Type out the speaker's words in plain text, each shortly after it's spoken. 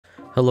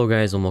Hello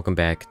guys, and welcome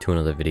back to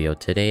another video.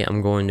 Today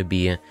I'm going to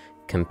be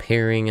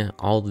comparing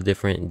all the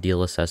different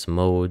DLSS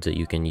modes that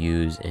you can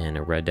use in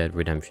Red Dead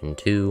Redemption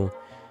 2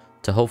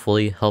 to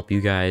hopefully help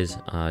you guys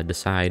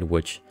decide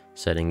which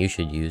setting you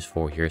should use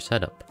for your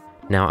setup.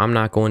 Now, I'm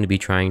not going to be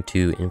trying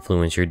to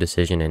influence your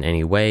decision in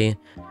any way.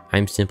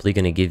 I'm simply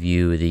going to give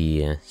you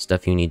the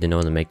stuff you need to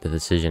know to make the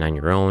decision on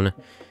your own,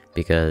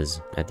 because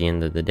at the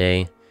end of the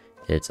day,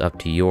 it's up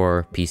to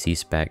your PC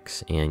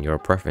specs and your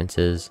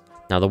preferences.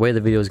 Now, the way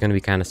the video is going to be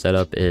kind of set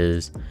up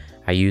is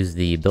I use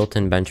the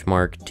built-in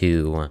benchmark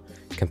to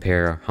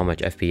compare how much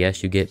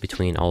FPS you get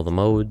between all the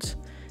modes.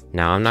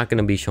 Now, I'm not going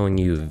to be showing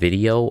you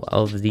video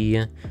of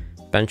the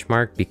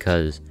benchmark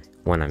because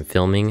when I'm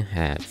filming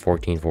at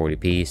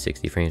 1440p,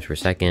 60 frames per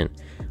second,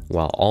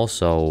 while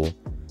also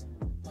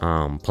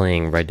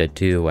playing Red Dead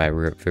 2 at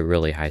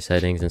really high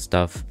settings and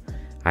stuff,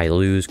 I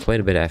lose quite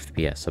a bit of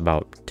FPS,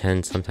 about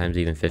 10, sometimes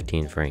even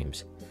 15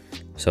 frames.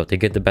 So to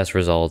get the best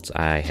results,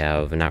 I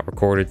have not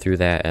recorded through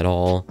that at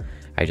all.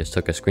 I just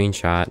took a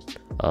screenshot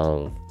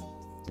of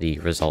the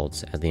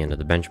results at the end of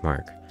the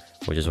benchmark,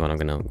 which is what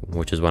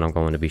I'm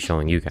going to be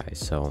showing you guys.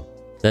 So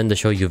then to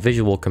show you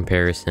visual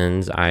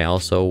comparisons, I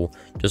also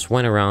just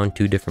went around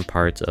two different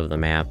parts of the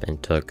map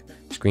and took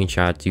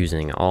screenshots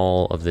using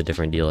all of the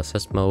different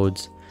DLSS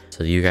modes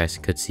so that you guys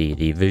could see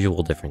the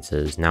visual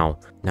differences. Now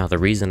the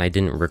reason I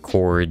didn't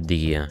record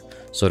the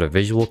sort of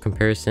visual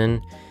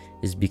comparison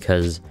is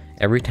because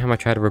every time I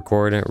try to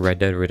record Red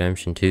Dead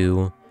Redemption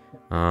 2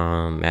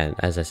 at,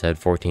 as I said,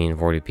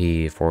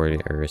 1440p, 40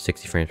 or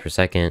 60 frames per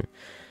second,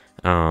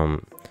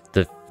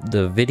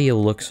 the video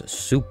looks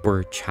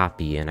super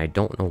choppy, and I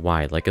don't know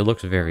why. Like, it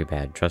looks very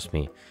bad, trust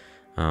me.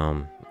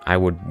 I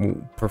would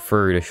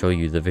prefer to show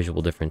you the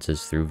visual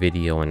differences through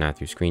video and not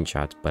through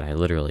screenshots, but I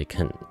literally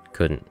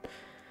couldn't.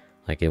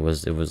 Like, it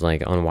was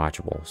like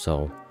unwatchable.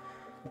 So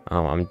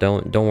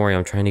don't worry,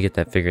 I'm trying to get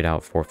that figured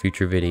out for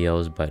future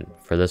videos, but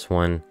for this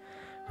one,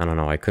 I don't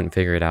know, I couldn't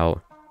figure it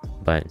out.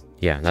 But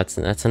yeah, that's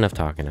enough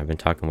talking. I've been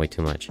talking way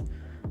too much.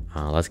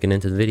 Let's get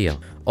into the video.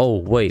 Oh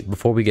wait,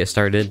 before we get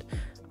started,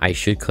 I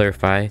should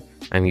clarify,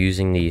 I'm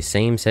using the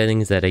same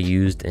settings that I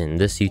used in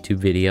this YouTube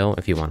video.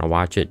 If you want to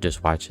watch it,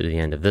 just watch it at the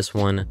end of this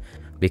one,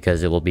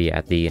 because it will be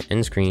at the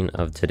end screen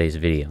of today's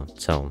video.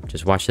 So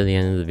just watch to the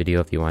end of the video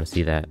if you want to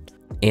see that.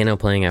 And I'm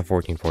playing at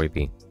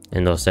 1440p,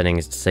 and those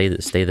settings stay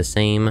the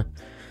same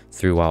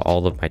throughout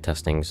all of my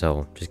testing,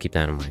 so just keep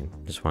that in mind.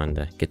 Just wanted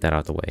to get that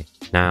out the way.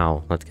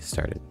 Now let's get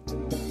started.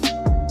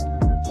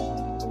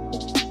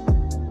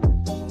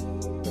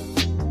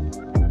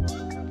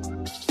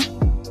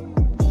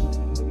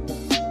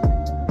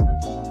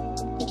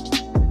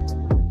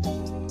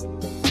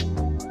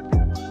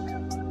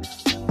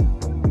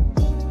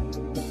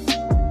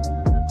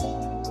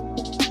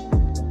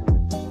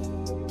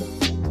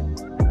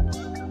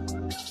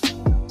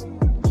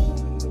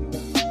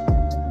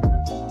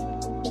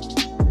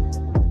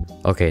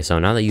 Okay, so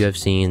now that you have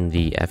seen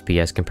the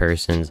FPS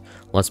comparisons,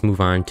 let's move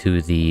on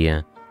to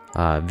the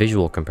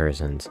visual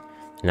comparisons.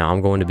 Now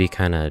I'm going to be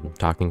kind of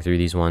talking through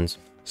these ones.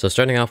 So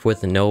starting off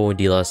with no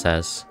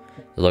DLSS,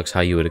 it looks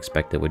how you would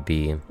expect it would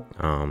be.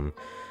 And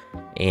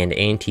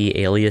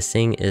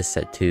anti-aliasing is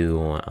set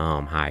to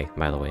high,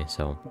 by the way,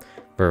 so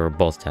for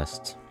both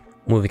tests.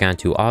 Moving on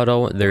to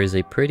auto, there is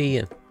a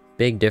pretty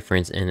big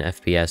difference in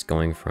FPS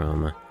going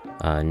from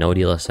no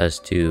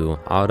DLSS to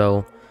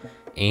auto.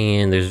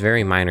 And there's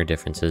very minor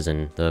differences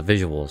in the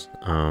visuals.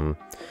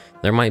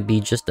 There might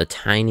be just a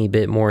tiny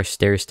bit more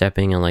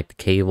stair-stepping in like the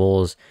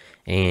cables,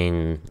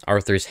 and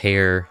Arthur's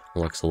hair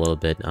looks a little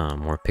bit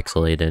more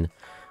pixelated,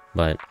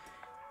 but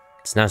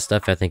it's not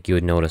stuff I think you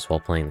would notice while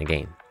playing the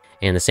game.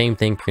 And the same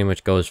thing pretty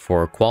much goes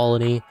for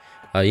quality.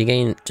 You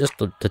gain just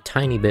a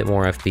tiny bit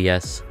more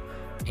FPS,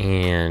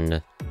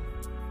 and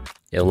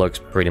it looks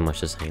pretty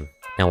much the same.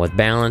 Now with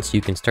balance, you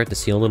can start to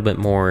see a little bit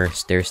more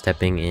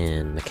stair-stepping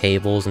in the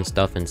cables and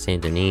stuff in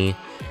Saint Denis,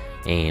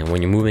 and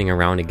when you're moving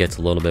around it gets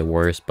a little bit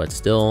worse, but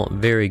still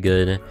very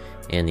good,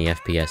 and the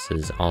FPS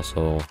is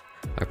also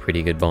a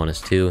pretty good bonus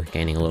too,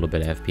 gaining a little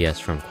bit of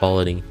FPS from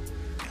quality.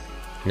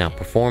 Now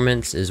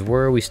performance is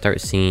where we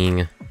start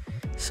seeing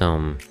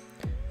some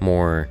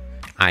more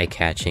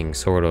eye-catching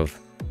sort of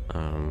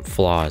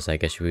flaws, I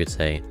guess you could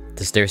say.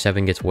 The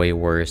stair-stepping gets way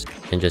worse,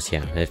 and just,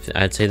 yeah,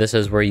 I'd say this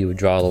is where you would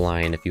draw the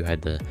line if you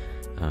had to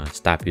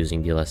stop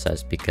using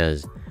DLSS,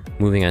 because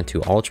moving on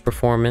to ultra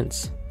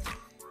performance,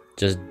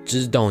 just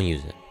don't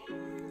use it.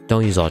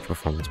 Don't use ultra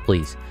performance,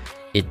 please.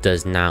 It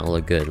does not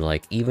look good.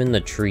 Like, even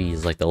the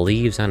trees, like the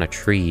leaves on a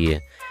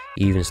tree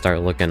even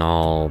start looking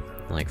all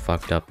like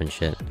fucked up and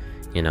shit,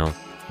 you know.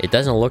 It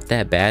doesn't look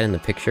that bad in the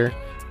picture,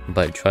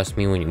 but trust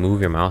me, when you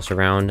move your mouse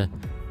around,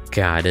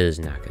 god, it is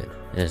not good.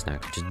 It is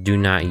not good. Just do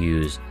not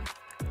use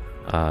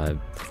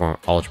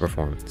ultra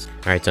performance.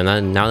 All right, so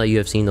now that you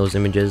have seen those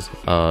images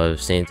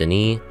of Saint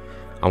Denis,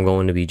 I'm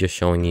going to be just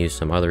showing you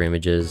some other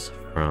images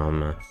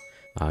from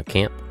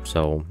camp.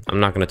 So I'm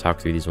not going to talk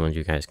through these ones.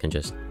 You guys can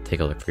just take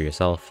a look for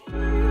yourself.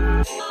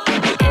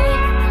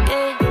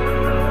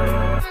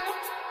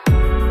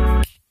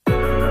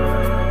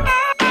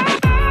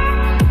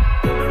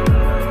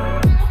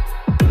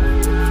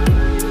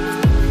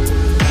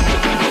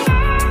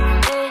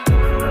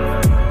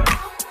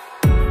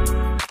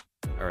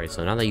 Alright,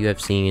 so now that you have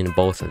seen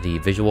both the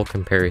visual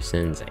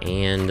comparisons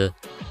and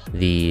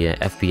the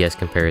FPS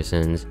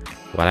comparisons,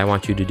 what I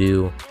want you to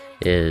do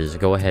is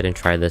go ahead and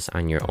try this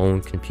on your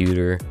own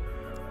computer,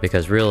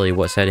 because really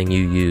what setting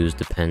you use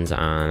depends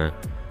on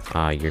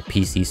your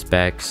PC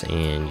specs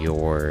and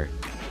your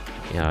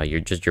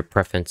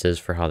preferences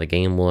for how the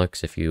game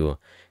looks. If you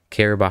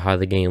care about how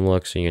the game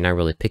looks and you're not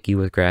really picky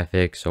with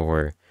graphics,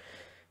 or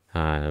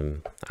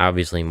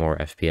obviously more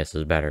FPS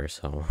is better.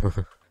 So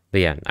but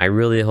yeah, I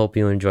really hope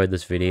you enjoyed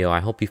this video. I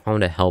hope you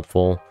found it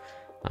helpful.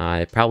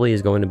 It probably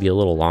is going to be a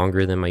little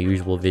longer than my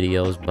usual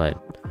videos, but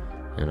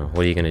you know,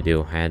 what are you gonna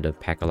do? I had to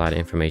pack a lot of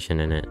information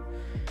in it.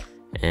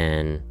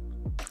 And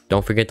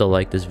don't forget to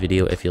like this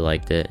video if you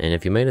liked it, and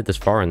if you made it this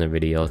far in the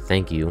video,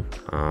 thank you.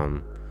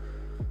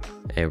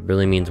 It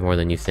really means more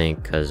than you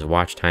think, because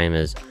watch time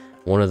is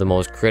one of the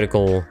most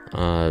critical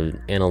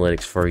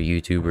analytics for a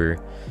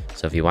YouTuber.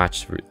 So if you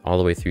watch all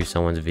the way through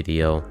someone's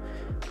video,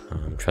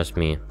 trust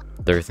me,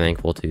 they're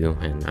thankful too,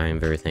 and I am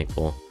very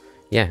thankful.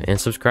 Yeah, and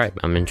subscribe.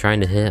 I've been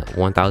trying to hit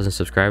 1,000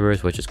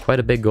 subscribers, which is quite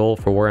a big goal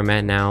for where I'm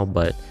at now,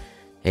 but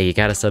hey, you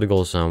gotta set a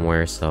goal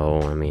somewhere,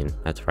 so I mean,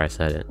 that's where I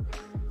set it.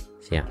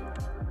 So yeah,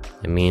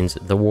 it means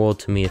the world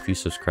to me if you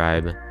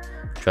subscribe,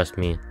 trust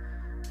me.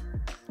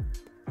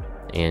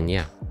 And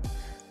yeah,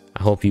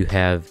 I hope you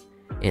have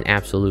an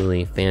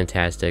absolutely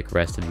fantastic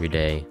rest of your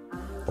day,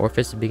 or if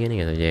it's the beginning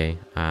of the day,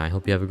 I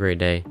hope you have a great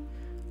day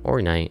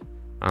or night.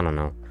 I don't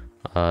know.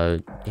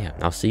 Yeah,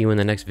 I'll see you in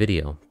the next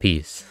video.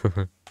 Peace.